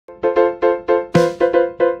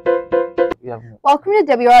Welcome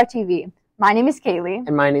to Wrtv. My name is Kaylee.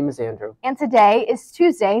 And my name is Andrew. And today is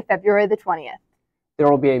Tuesday, February the 20th. There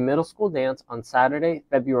will be a middle school dance on Saturday,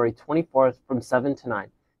 February 24th from 7 to 9.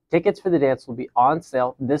 Tickets for the dance will be on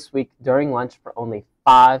sale this week during lunch for only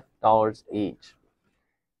 $5 each.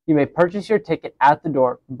 You may purchase your ticket at the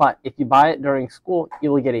door, but if you buy it during school,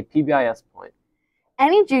 you will get a PBIS point.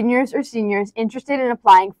 Any juniors or seniors interested in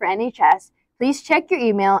applying for NHS, please check your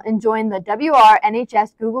email and join the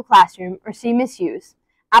WRNHS Google Classroom or see Miss Hughes.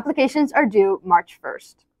 Applications are due March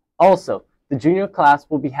 1st. Also, the junior class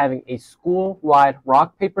will be having a school-wide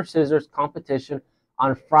rock, paper, scissors competition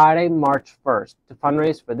on Friday, March 1st to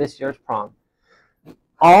fundraise for this year's prom.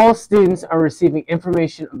 All students are receiving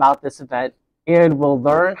information about this event and will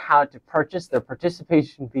learn how to purchase their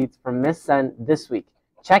participation beads from Miss Sen this week.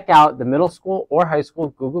 Check out the middle school or high school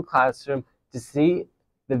Google Classroom to see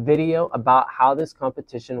the video about how this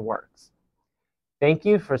competition works. Thank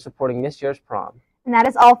you for supporting this year's prom. And that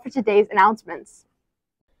is all for today's announcements.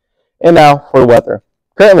 And now for the weather.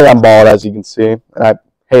 Currently I'm bald, as you can see, and I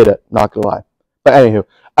hate it, not gonna lie. But anywho,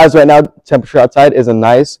 as right now, temperature outside is a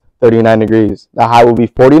nice 39 degrees. The high will be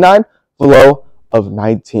 49, the low of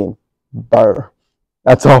 19. Brr.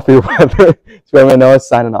 That's all for your weather. So Noah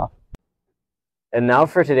signing off. And now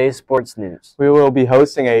for today's sports news. We will be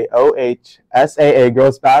hosting a OHSAA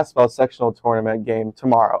girls basketball sectional tournament game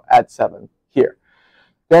tomorrow at 7 here.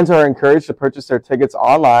 Fans are encouraged to purchase their tickets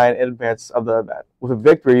online in advance of the event. With a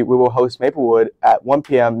victory, we will host Maplewood at 1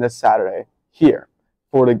 p.m. this Saturday here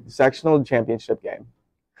for the sectional championship game.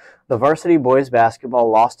 The varsity boys basketball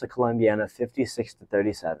lost to Columbiana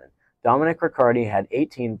 56-37. Dominic Riccardi had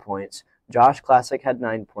 18 points, Josh Classic had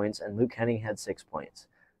 9 points, and Luke Henning had 6 points.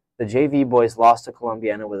 The JV boys lost to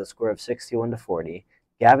Columbiana with a score of 61-40.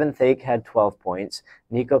 Gavin Thake had 12 points,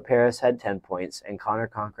 Nico Paris had 10 points, and Connor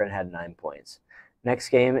Cochran had 9 points. Next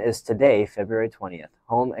game is today, February 20th,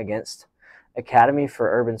 home against Academy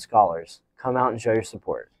for Urban Scholars. Come out and show your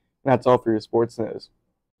support. That's all for your sports news.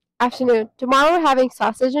 Afternoon. Tomorrow we're having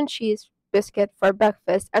sausage and cheese biscuit for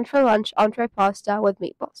breakfast, and for lunch, entree pasta with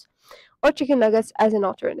meatballs, or chicken nuggets as an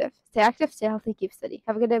alternative. Stay active, stay healthy, keep steady.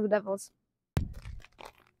 Have a good day, Blue Devils.